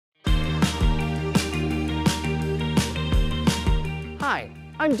Hi,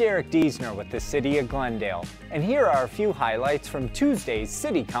 I'm Derek Diesner with the City of Glendale, and here are a few highlights from Tuesday's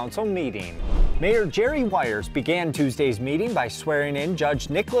City Council meeting. Mayor Jerry Wires began Tuesday's meeting by swearing in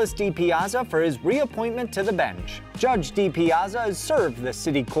Judge Nicholas DiPiazza for his reappointment to the bench. Judge DiPiazza has served the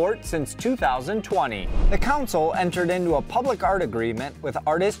City Court since 2020. The Council entered into a public art agreement with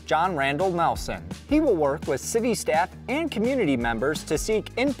artist John Randall Nelson. He will work with city staff and community members to seek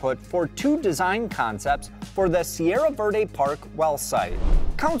input for 2 design concepts for the Sierra Verde Park well site.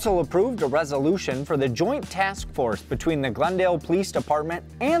 Council approved a resolution for the joint task force between the Glendale Police Department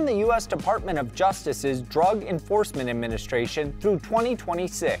and the U.S. Department of Justice's Drug Enforcement Administration through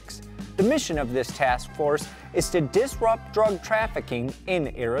 2026. The mission of this task force is to disrupt drug trafficking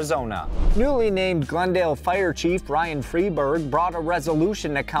in Arizona. Newly named Glendale Fire Chief Ryan Freeberg brought a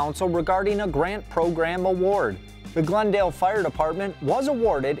resolution to Council regarding a grant program award. The Glendale Fire Department was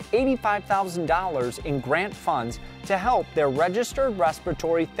awarded $85,000 in grant funds to help their Registered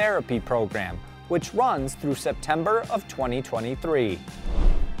Respiratory Therapy program, which runs through September of 2023.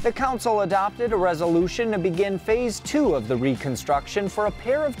 The Council adopted a resolution to begin Phase 2 of the reconstruction for a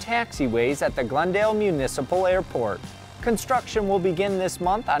pair of taxiways at the Glendale Municipal Airport. Construction will begin this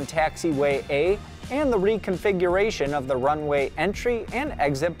month on Taxiway A and the reconfiguration of the runway entry and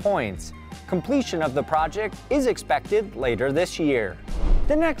exit points. Completion of the project is expected later this year.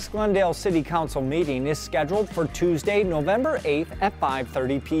 The next Glendale City Council meeting is scheduled for Tuesday, November 8th at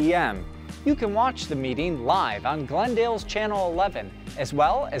 5:30 p.m. You can watch the meeting live on Glendale's Channel 11, as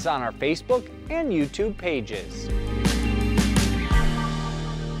well as on our Facebook and YouTube pages.